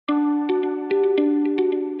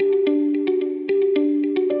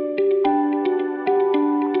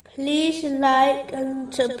like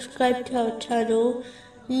and subscribe to our channel.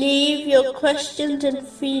 Leave your questions and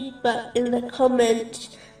feedback in the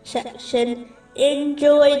comments section.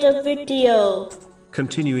 Enjoy the video.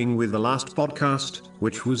 Continuing with the last podcast,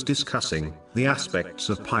 which was discussing the aspects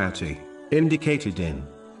of piety, indicated in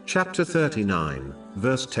chapter 39,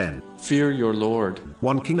 verse 10. Fear your Lord.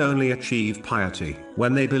 One can only achieve piety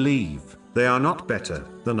when they believe they are not better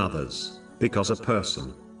than others, because a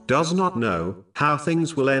person does not know how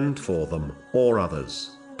things will end for them or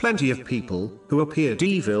others. Plenty of people who appeared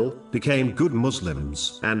evil became good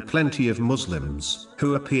Muslims, and plenty of Muslims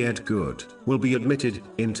who appeared good will be admitted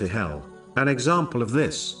into hell. An example of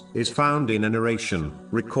this is found in a narration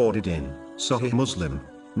recorded in Sahih Muslim,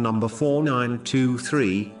 number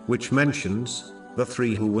 4923, which mentions the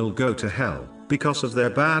three who will go to hell because of their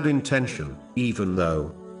bad intention, even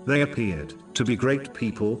though they appeared to be great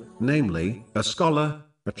people, namely, a scholar,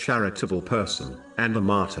 a charitable person, and a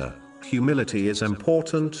martyr. Humility is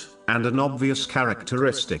important, and an obvious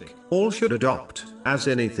characteristic all should adopt, as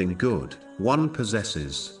anything good one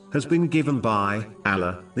possesses has been given by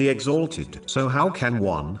Allah, the Exalted. So how can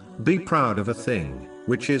one be proud of a thing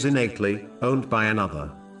which is innately owned by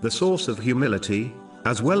another? The source of humility,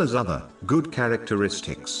 as well as other good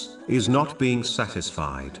characteristics, is not being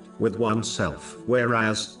satisfied with oneself,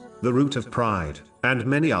 whereas the root of pride and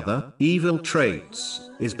many other evil traits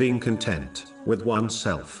is being content with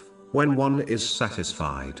oneself. When one is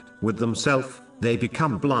satisfied with themselves, they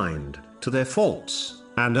become blind to their faults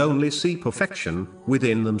and only see perfection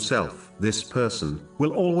within themselves. This person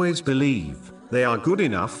will always believe they are good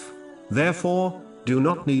enough, therefore do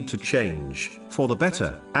not need to change for the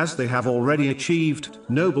better, as they have already achieved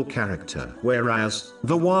noble character. Whereas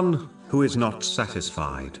the one who is not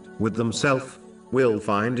satisfied with themselves will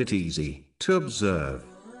find it easy to observe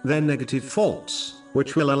their negative faults,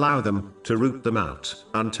 which will allow them to root them out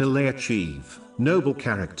until they achieve noble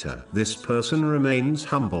character. This person remains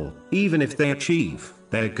humble, even if they achieve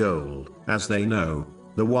their goal, as they know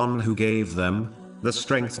the one who gave them the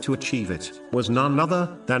strength to achieve it was none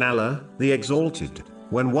other than Allah, the Exalted.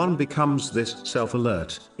 When one becomes this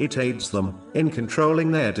self-alert, it aids them in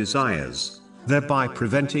controlling their desires, thereby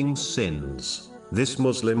preventing sins. This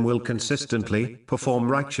Muslim will consistently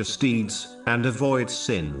perform righteous deeds and avoid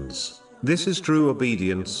sins. This is true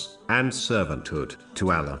obedience and servanthood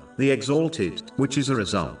to Allah, the Exalted, which is a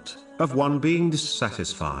result of one being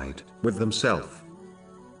dissatisfied with themselves